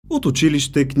От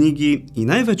училище, книги и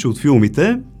най-вече от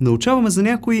филмите научаваме за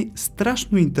някои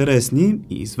страшно интересни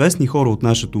и известни хора от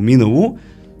нашето минало,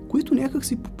 които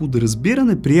някакси по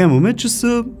подразбиране приемаме, че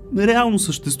са реално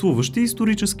съществуващи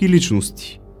исторически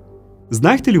личности.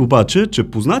 Знаехте ли обаче, че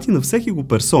познати на всеки го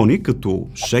персони, като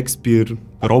Шекспир,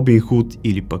 Робин Худ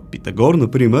или пък Питагор,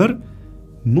 например,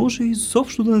 може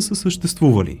изобщо да не са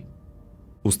съществували?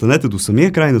 Останете до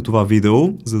самия край на това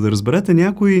видео, за да разберете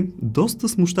някои доста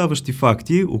смущаващи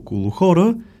факти около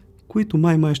хора, които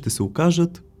май ще се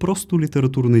окажат просто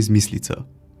литературна измислица.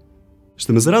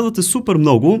 Ще ме зарадвате супер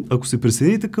много, ако се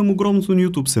присъедините към огромното ни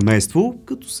YouTube семейство,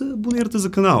 като се абонирате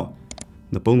за канала.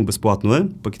 Напълно безплатно е,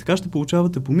 пък и така ще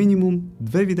получавате по минимум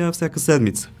 2 видеа всяка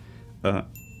седмица.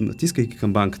 Натискайки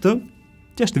камбанката,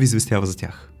 тя ще ви известява за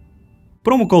тях.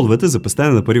 Промокодовете за пестене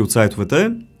на пари от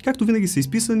сайтовете, както винаги са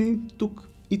изписани тук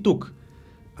и тук.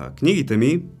 А книгите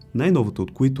ми, най-новата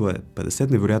от които е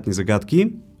 50 невероятни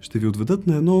загадки, ще ви отведат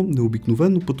на едно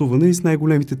необикновено пътуване из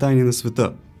най-големите тайни на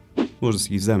света. Може да си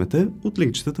ги вземете от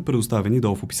линкчетата, предоставени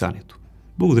долу в описанието.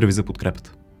 Благодаря ви за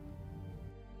подкрепата.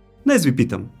 Днес ви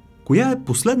питам, коя е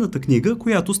последната книга,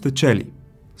 която сте чели?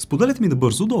 Споделете ми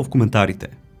набързо долу в коментарите.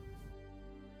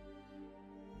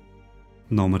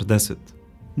 Номер 10.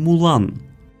 Мулан.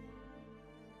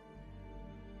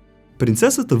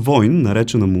 Принцесата Войн,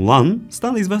 наречена Мулан,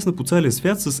 стана известна по целия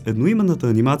свят с едноименната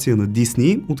анимация на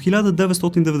Дисни от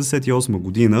 1998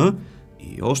 година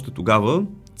и още тогава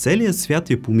целият свят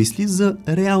я помисли за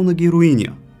реална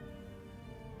героиня.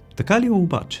 Така ли е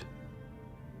обаче?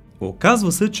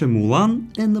 Оказва се, че Мулан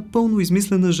е напълно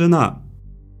измислена жена.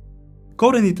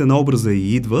 Корените на образа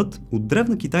й идват от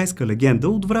древна китайска легенда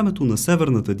от времето на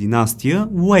северната династия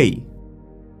Уей.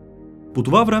 По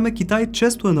това време Китай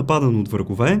често е нападан от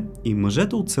врагове и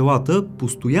мъжете от селата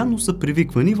постоянно са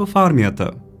привиквани в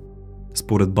армията.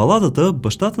 Според баладата,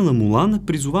 бащата на Мулан е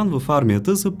призован в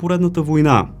армията за поредната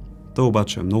война. Той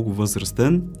обаче е много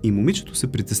възрастен и момичето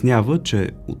се притеснява,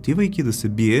 че отивайки да се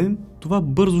бие, това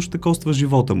бързо ще коства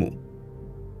живота му.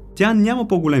 Тя няма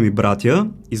по-големи братя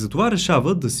и затова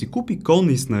решава да си купи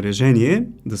конни снаряжение,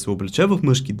 да се облече в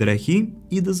мъжки дрехи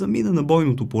и да замине на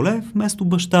бойното поле вместо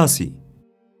баща си.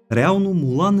 Реално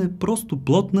Мулан е просто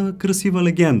плотна, красива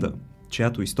легенда,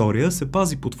 чиято история се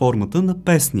пази под формата на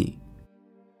песни.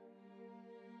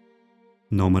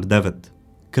 Номер 9.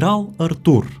 Крал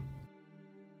Артур.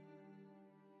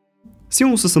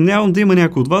 Силно се съмнявам да има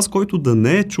някой от вас, който да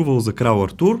не е чувал за крал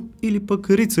Артур или пък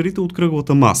рицарите от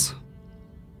кръглата маса.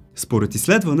 Според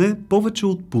изследване, повече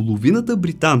от половината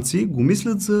британци го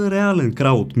мислят за реален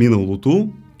крал от миналото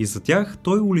и за тях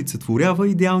той олицетворява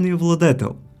идеалния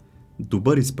владетел.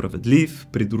 Добър и справедлив,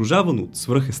 придружаван от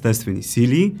свръхестествени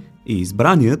сили и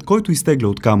избраният, който изтегля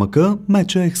от камъка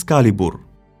меча Екскалибур.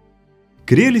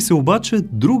 Крие ли се обаче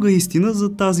друга истина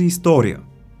за тази история?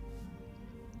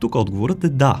 Тук отговорът е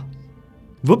да.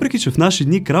 Въпреки че в наши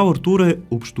дни крал Артур е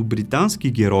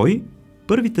общобритански герой,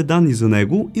 първите данни за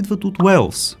него идват от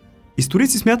Уелс.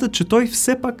 Историци смятат, че той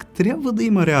все пак трябва да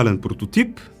има реален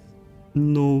прототип,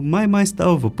 но май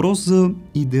става въпрос за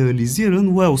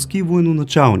идеализиран уелски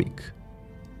военачалник.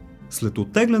 След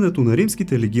оттеглянето на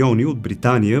римските легиони от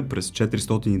Британия през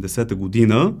 410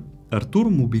 година, Артур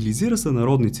мобилизира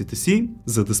сънародниците си,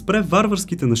 за да спре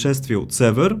варварските нашествия от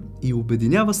север и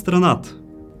обединява страната.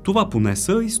 Това поне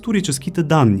са историческите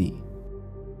данни.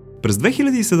 През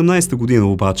 2017 година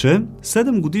обаче,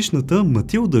 7-годишната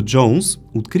Матилда Джонс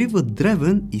открива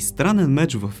древен и странен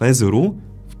меч в езеро,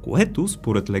 в което,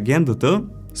 според легендата,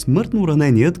 смъртно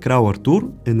раненият крал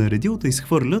Артур е наредил да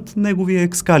изхвърлят неговия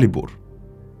Екскалибур.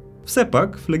 Все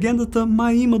пак, в легендата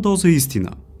май има доза истина,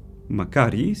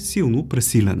 макар и силно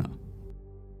пресилена.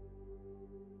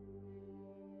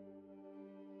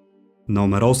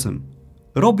 Номер 8.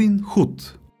 Робин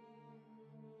Худ.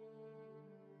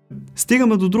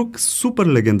 Стигаме до друг супер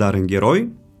легендарен герой,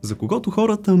 за когото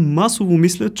хората масово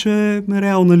мислят, че е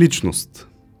реална личност.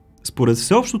 Според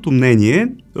всеобщото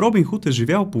мнение, Робин Худ е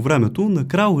живял по времето на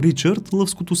крал Ричард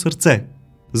Лъвското сърце.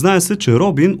 Знае се, че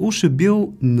Робин уж е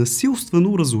бил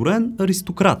насилствено разорен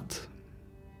аристократ.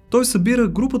 Той събира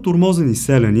група тормозени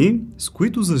селяни, с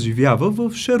които заживява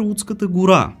в Шерлудската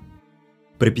гора.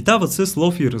 Препитават се с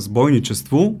лов и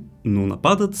разбойничество, но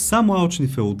нападат само алчни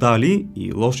феодали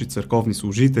и лоши църковни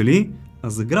служители, а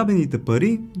заграбените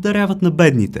пари даряват на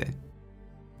бедните.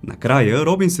 Накрая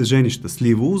Робин се жени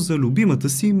щастливо за любимата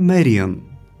си Мериан.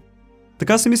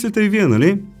 Така си мислите и вие,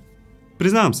 нали?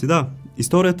 Признавам си, да,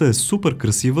 историята е супер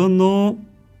красива, но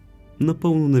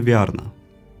напълно невярна.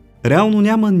 Реално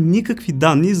няма никакви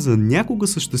данни за някога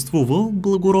съществувал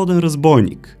благороден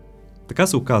разбойник. Така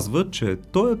се оказва, че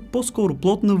той е по-скоро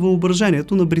плод на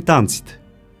въображението на британците.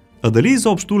 А дали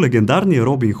изобщо легендарният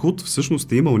Робин Худ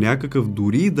всъщност е имал някакъв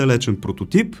дори далечен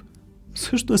прототип,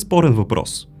 също е спорен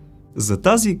въпрос. За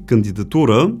тази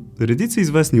кандидатура редица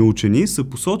известни учени са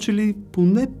посочили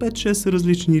поне 5-6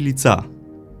 различни лица.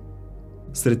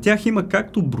 Сред тях има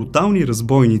както брутални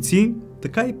разбойници,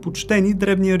 така и почтени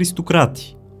дребни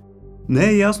аристократи. Не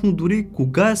е ясно дори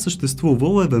кога е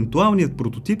съществувал евентуалният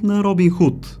прототип на Робин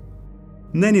Худ.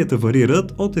 Мненията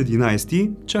варират от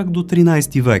 11 чак до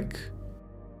 13 век.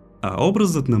 А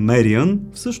образът на Мериан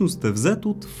всъщност е взет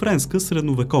от френска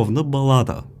средновековна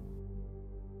балада.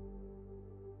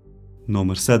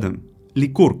 Номер 7.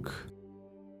 Ликург.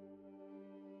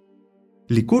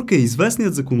 Ликург е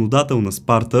известният законодател на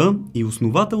Спарта и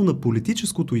основател на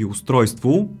политическото й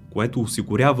устройство, което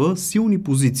осигурява силни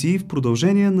позиции в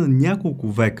продължение на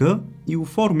няколко века и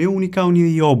оформя уникалния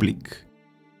й облик.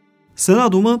 С една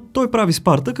дума, той прави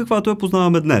Спарта, каквато я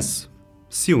познаваме днес.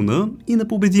 Силна и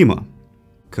непобедима.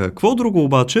 Какво друго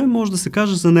обаче може да се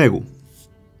каже за него?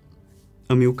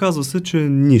 Ами оказва се, че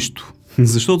нищо.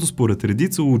 Защото според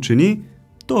редица учени,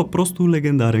 той е просто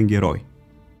легендарен герой.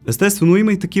 Естествено,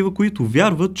 има и такива, които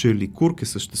вярват, че Ликург е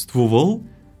съществувал,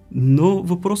 но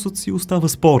въпросът си остава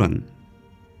спорен.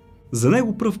 За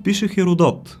него пръв пише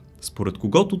Херодот, според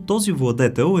когото този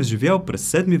владетел е живял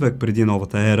през 7 век преди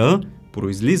новата ера,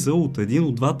 произлиза от един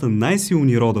от двата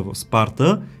най-силни рода в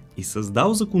Спарта и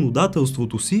създал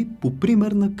законодателството си по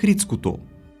пример на критското.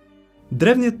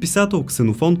 Древният писател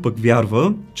Ксенофон пък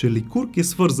вярва, че Ликург е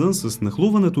свързан с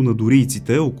нахлуването на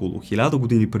дорийците около 1000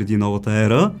 години преди новата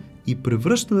ера и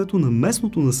превръщането на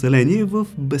местното население в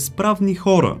безправни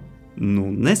хора,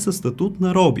 но не със статут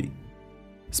на роби.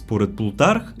 Според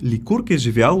Плутарх, Ликург е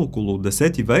живял около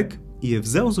 10 век и е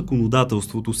взел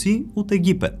законодателството си от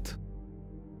Египет.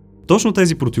 Точно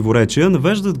тези противоречия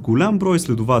навеждат голям брой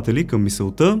следователи към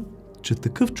мисълта, че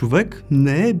такъв човек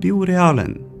не е бил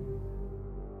реален.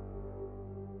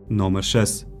 Номер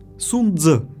 6. Сун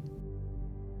Цзъ.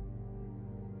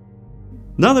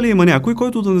 Надали има някой,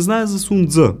 който да не знае за Сун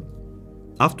Цзъ,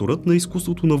 авторът на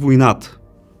изкуството на войната.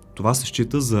 Това се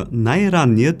счита за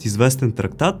най-ранният известен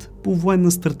трактат по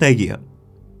военна стратегия.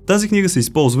 Тази книга се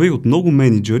използва и от много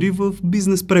мениджъри в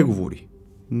бизнес преговори,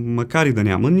 макар и да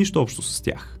няма нищо общо с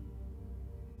тях.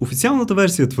 Официалната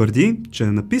версия твърди, че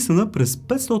е написана през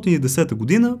 510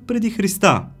 година преди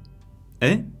Христа.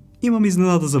 Имам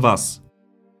изненада за вас.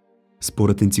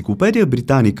 Според енциклопедия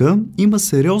Британика има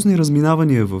сериозни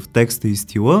разминавания в текста и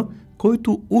стила,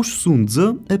 който уж Сун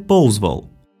Цзъ е ползвал.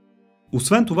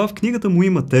 Освен това, в книгата му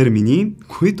има термини,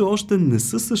 които още не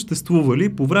са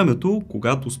съществували по времето,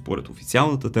 когато според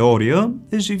официалната теория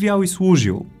е живял и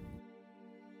служил.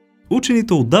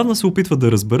 Учените отдавна се опитват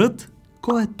да разберат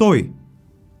кой е той,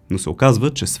 но се оказва,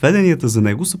 че сведенията за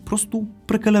него са просто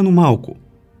прекалено малко.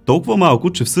 Толкова малко,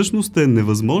 че всъщност е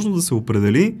невъзможно да се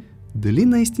определи дали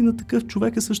наистина такъв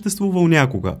човек е съществувал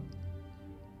някога.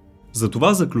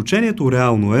 Затова заключението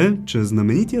реално е, че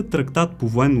знаменитият трактат по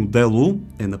военно дело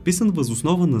е написан въз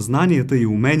основа на знанията и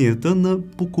уменията на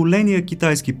поколения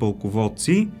китайски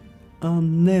пълководци, а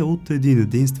не от един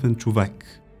единствен човек.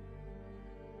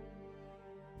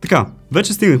 Така,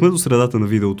 вече стигнахме до средата на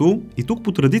видеото и тук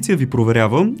по традиция ви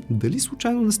проверявам дали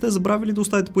случайно не сте забравили да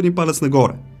оставите по един палец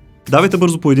нагоре. Давайте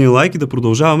бързо по един лайк и да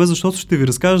продължаваме, защото ще ви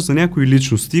разкажа за някои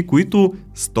личности, които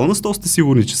 100 на 100 сте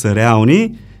сигурни, че са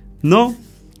реални, но,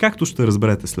 както ще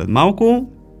разберете след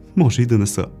малко, може и да не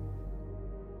са.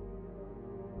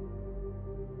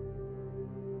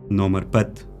 Номер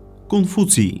 5.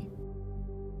 Конфуций.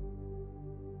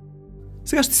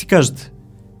 Сега ще си кажете,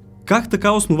 как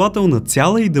така основател на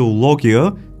цяла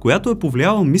идеология, която е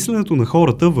повлияла мисленето на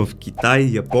хората в Китай,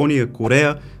 Япония,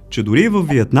 Корея, че дори и в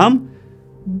Виетнам,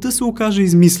 да се окаже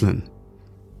измислен?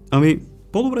 Ами,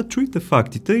 по-добре чуйте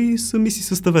фактите и сами си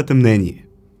съставете мнение.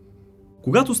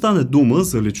 Когато стане дума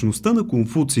за личността на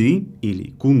Конфуций,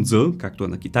 или Кун Цзъ, както е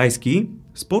на китайски,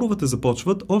 споровете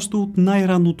започват още от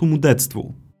най-ранното му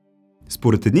детство.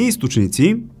 Според едни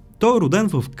източници, той е роден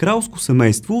в кралско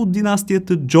семейство от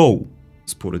династията Джоу.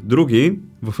 Според други,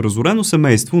 в разорено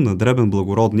семейство на дребен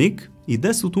благородник и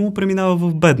детството му преминава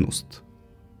в бедност.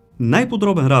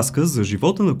 Най-подробен разказ за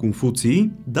живота на Конфуций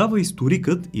дава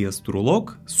историкът и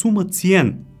астролог Сума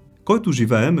Циен, който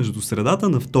живее между средата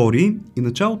на 2 и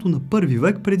началото на 1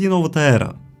 век преди новата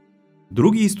ера.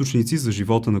 Други източници за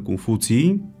живота на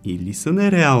Конфуций или са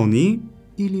нереални,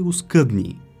 или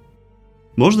оскъдни.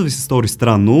 Може да ви се стори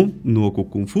странно, но ако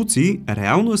Конфуций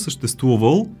реално е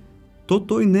съществувал, то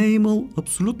той не е имал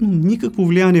абсолютно никакво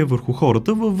влияние върху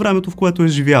хората във времето, в което е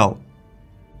живял.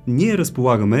 Ние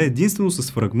разполагаме единствено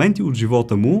с фрагменти от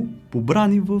живота му,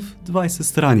 побрани в 20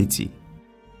 страници.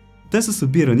 Те са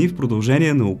събирани в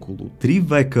продължение на около 3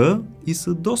 века и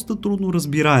са доста трудно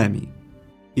разбираеми.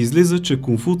 Излиза, че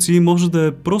Конфуций може да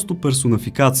е просто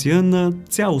персонификация на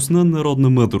цялостна народна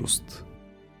мъдрост.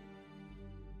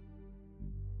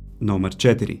 Номер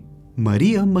 4.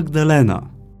 Мария Магдалена.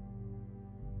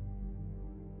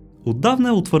 Отдавна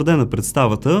е утвърдена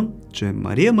представата, че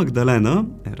Мария Магдалена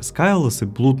е разкаяла се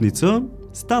блудница,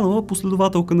 станала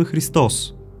последователка на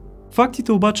Христос.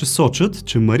 Фактите обаче сочат,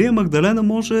 че Мария Магдалена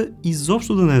може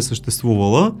изобщо да не е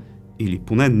съществувала, или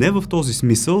поне не в този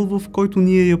смисъл, в който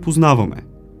ние я познаваме.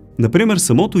 Например,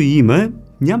 самото ѝ име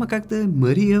няма как да е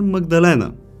Мария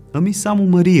Магдалена, ами само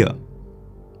Мария.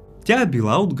 Тя е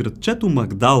била от градчето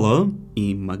Магдала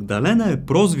и Магдалена е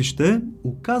прозвище,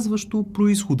 указващо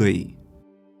произхода ѝ.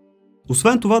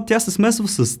 Освен това, тя се смесва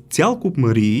с цял куп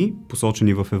Марии,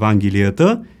 посочени в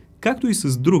Евангелията, както и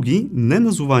с други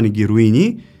неназовани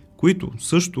героини, които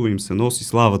също им се носи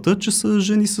славата, че са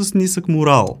жени с нисък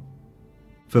морал.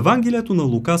 В Евангелието на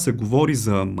Лука се говори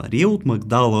за Мария от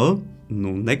Магдала,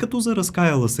 но не като за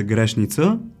разкаяла се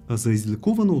грешница, а за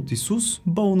излекувана от Исус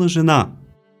болна жена.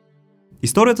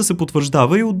 Историята се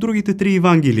потвърждава и от другите 3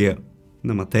 Евангелия –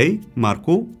 на Матей,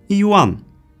 Марко и Йоан.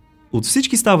 От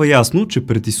всички става ясно, че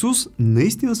пред Исус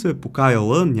наистина се е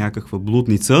покаяла някаква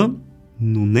блудница,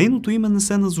 но нейното име не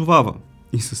се назовава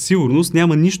и със сигурност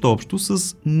няма нищо общо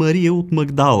с Мария от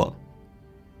Магдала.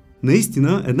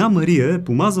 Наистина, една Мария е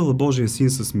помазала Божия син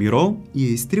с миро и е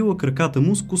изтрила краката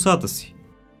му с косата си.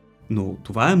 Но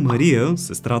това е Мария,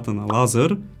 сестрата на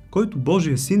Лазар, който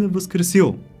Божия син е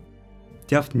възкресил.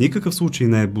 Тя в никакъв случай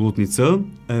не е блудница,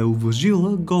 а е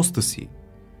уважила госта си.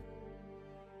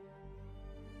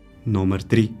 Номер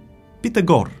 3.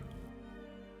 Питагор.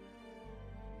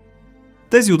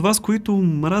 Тези от вас, които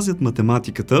мразят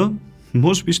математиката,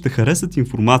 може би ще харесат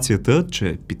информацията,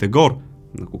 че Питагор,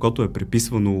 на когото е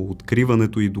приписвано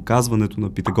откриването и доказването на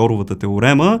Питагоровата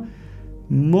теорема,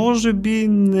 може би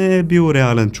не е бил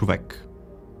реален човек.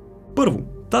 Първо,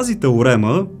 тази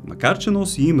теорема, макар че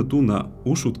носи името на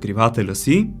уж откривателя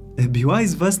си, е била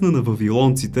известна на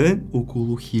вавилонците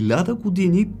около 1000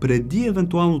 години преди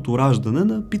евентуалното раждане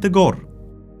на Питагор.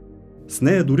 С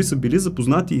нея дори са били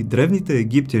запознати и древните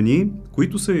египтяни,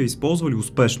 които са я използвали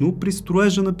успешно при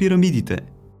строежа на пирамидите.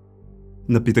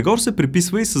 На Питагор се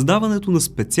приписва и създаването на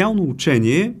специално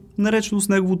учение, наречено с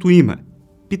неговото име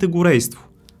 – питагорейство,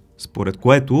 според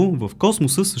което в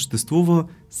космоса съществува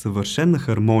съвършена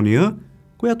хармония,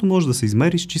 която може да се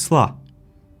измери с числа.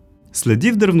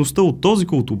 Следи в древността от този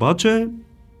култ обаче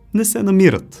не се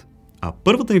намират, а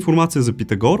първата информация за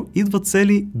Питагор идва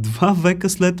цели 2 века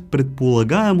след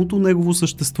предполагаемото негово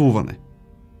съществуване.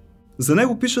 За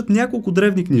него пишат няколко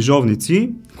древни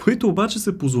книжовници, които обаче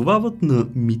се позовават на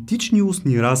митични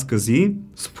устни разкази,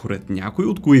 според някои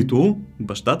от които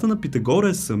бащата на Питагор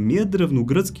е самият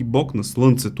древногръцки бог на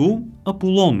слънцето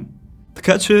Аполон.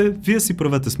 Така че вие си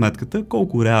правете сметката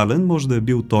колко реален може да е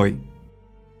бил той.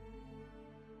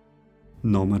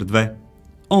 Номер 2.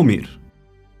 Омир.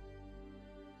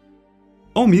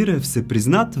 Омир е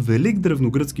всепризнат велик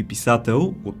древногръцки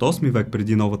писател от 8 век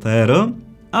преди новата ера,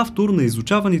 автор на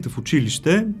изучаваните в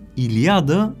училище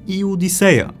Илиада и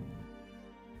Одисея.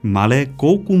 Мале,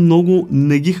 колко много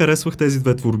не ги харесвах тези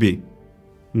две творби.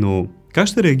 Но как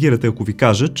ще реагирате, ако ви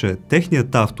кажа, че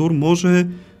техният автор може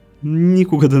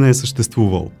никога да не е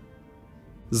съществувал?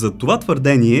 За това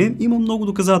твърдение има много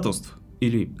доказателства.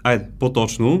 Или,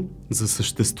 по-точно, за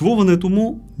съществуването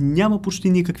му няма почти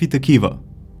никакви такива.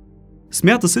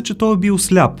 Смята се, че той е бил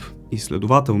сляп и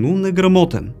следователно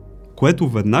неграмотен, което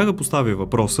веднага поставя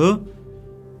въпроса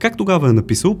как тогава е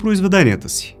написал произведенията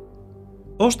си.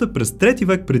 Още през 3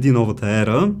 век преди новата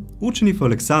ера, учени в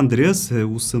Александрия се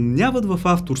усъмняват в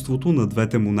авторството на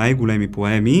двете му най-големи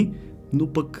поеми, но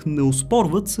пък не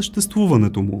оспорват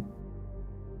съществуването му.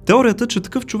 Теорията, че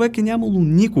такъв човек е нямало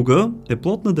никога, е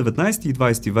плод на 19 и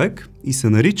 20 век и се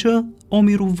нарича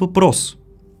Омиров въпрос.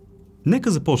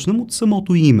 Нека започнем от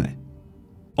самото име.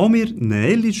 Омир не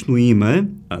е лично име,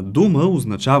 а дума,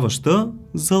 означаваща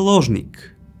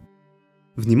заложник.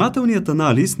 Внимателният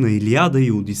анализ на Илиада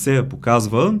и Одисея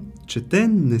показва, че те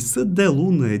не са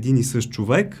дело на един и същ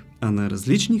човек, а на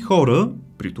различни хора,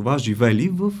 при това живели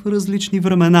в различни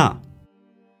времена.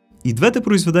 И двете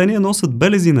произведения носят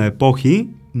белези на епохи,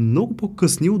 много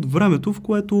по-късни от времето, в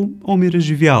което Омир е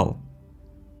живял.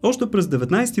 Още през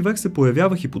 19 век се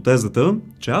появява хипотезата,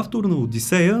 че автор на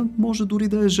Одисея може дори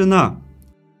да е жена.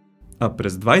 А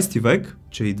през 20 век,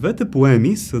 че и двете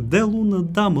поеми са дело на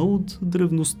дама от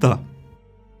древността.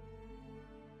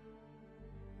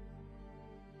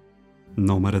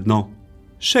 Номер 1.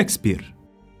 Шекспир.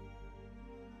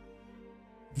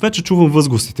 Вече чувам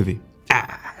възгласите ви.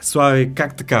 Слави,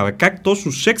 как така, бе? Как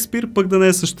точно Шекспир пък да не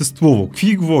е съществувал?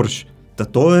 Какви говориш? Та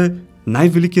той е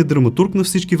най-великият драматург на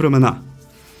всички времена.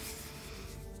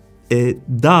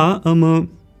 Да, ама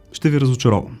ще ви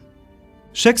разочаровам.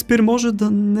 Шекспир може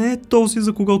да не е този,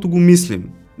 за когото го мислим.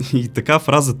 И така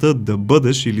фразата да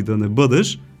бъдеш или да не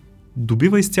бъдеш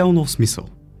добива изцяло нов смисъл.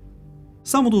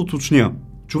 Само да уточня,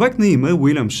 човек на име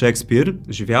Уилям Шекспир,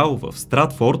 живял в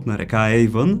Стратфорд на река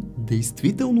Ейвън,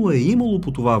 действително е имало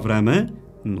по това време,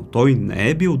 но той не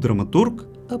е бил драматург,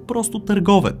 а просто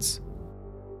търговец.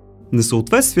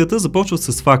 Несъответствията започват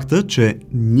с факта, че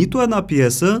нито една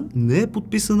пиеса не е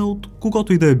подписана от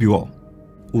когото и да е било.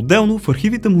 Отделно в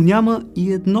архивите му няма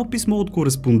и едно писмо от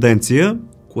кореспонденция,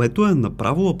 което е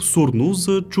направо абсурдно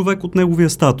за човек от неговия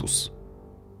статус.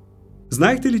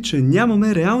 Знаехте ли, че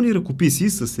нямаме реални ръкописи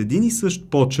с един и същ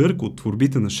почерк от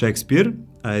творбите на Шекспир,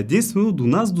 а единствено до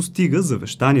нас достига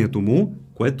завещанието му,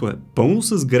 което е пълно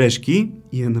с грешки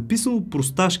и е написано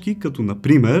просташки, като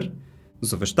например: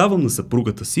 завещавам на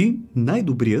съпругата си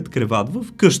най-добрият креват в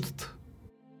къщата.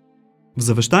 В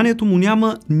завещанието му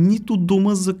няма нито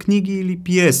дума за книги или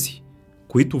пиеси,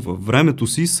 които във времето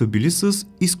си са били с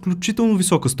изключително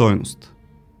висока стойност.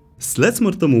 След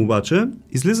смъртта му обаче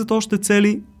излизат още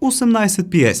цели 18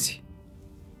 пиеси.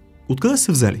 Откъде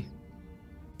се взели?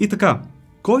 И така,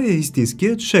 кой е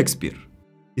истинският Шекспир?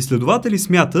 Изследователи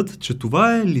смятат, че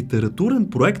това е литературен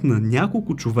проект на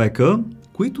няколко човека,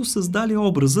 които създали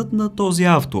образът на този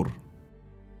автор.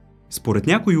 Според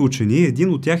някои учени, един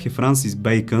от тях е Франсис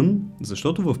Бейкън,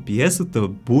 защото в пиесата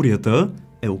 "Бурята"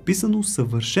 е описано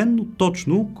съвършенно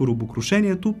точно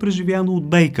корабокрушението, преживяно от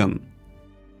Бейкън.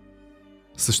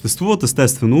 Съществуват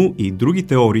естествено и други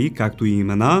теории, както и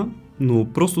имена, но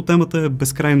просто темата е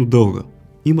безкрайно дълга.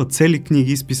 Има цели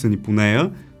книги изписани по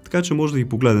нея, така че може да ги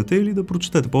погледнете или да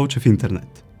прочетете повече в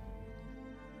интернет.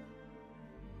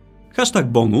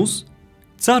 Хаштаг бонус: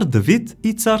 Цар Давид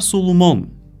и цар Соломон.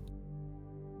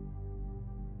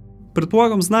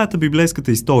 Предполагам, знаете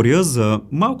библейската история за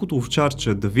малкото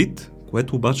овчарче Давид,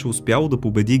 което обаче успяло да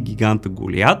победи гиганта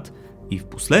Голиат и в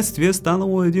последствие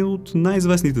станало един от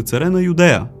най-известните царе на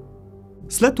Юдея.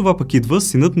 След това пък идва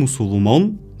синът му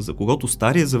Соломон, за когото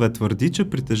Стария завет твърди, че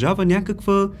притежава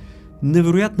някаква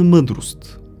невероятна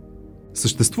мъдрост.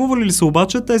 Съществували ли са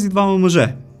обаче тези двама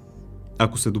мъже?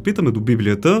 Ако се допитаме до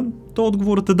Библията, то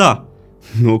отговорът е да.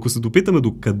 Но ако се допитаме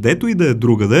до където и да е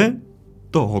другаде,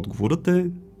 то отговорът е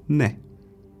не.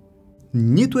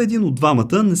 Нито един от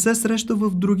двамата не се среща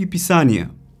в други писания,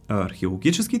 а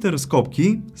археологическите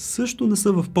разкопки също не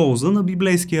са в полза на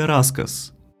библейския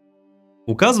разказ.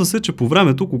 Оказва се, че по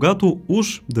времето, когато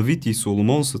уж Давид и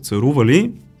Соломон са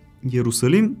царували,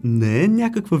 Йерусалим не е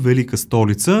някаква велика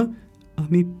столица,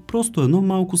 ами просто едно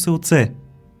малко селце.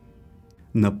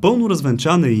 Напълно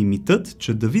развенчан е и митът,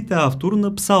 че Давид е автор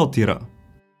на Псалтира.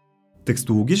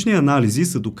 Текстологични анализи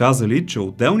са доказали, че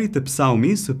отделните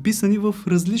псалми са писани в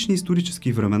различни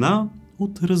исторически времена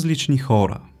от различни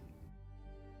хора.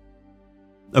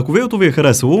 Ако видеото ви е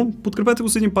харесало, подкрепете го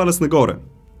с един палец нагоре.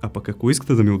 А пък ако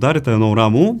искате да ми ударите едно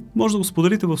рамо, може да го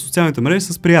споделите в социалните мрежи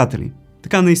с приятели.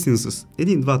 Така наистина с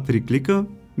 1, 2, 3 клика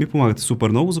ми помагате супер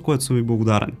много, за което съм ви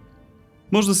благодарен.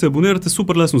 Може да се абонирате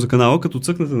супер лесно за канала, като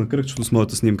цъкнете на кръгчето с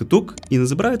моята снимка тук и не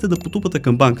забравяйте да потупате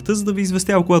камбанката, за да ви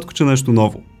известява, когато кача нещо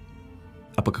ново.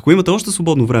 А пък ако имате още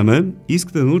свободно време и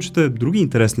искате да научите други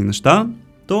интересни неща,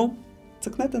 то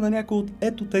цъкнете на някой от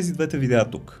ето тези двете видеа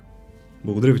тук.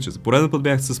 Благодаря ви, че за пореден път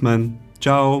бяхте с мен.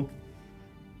 Чао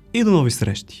и до нови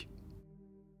срещи!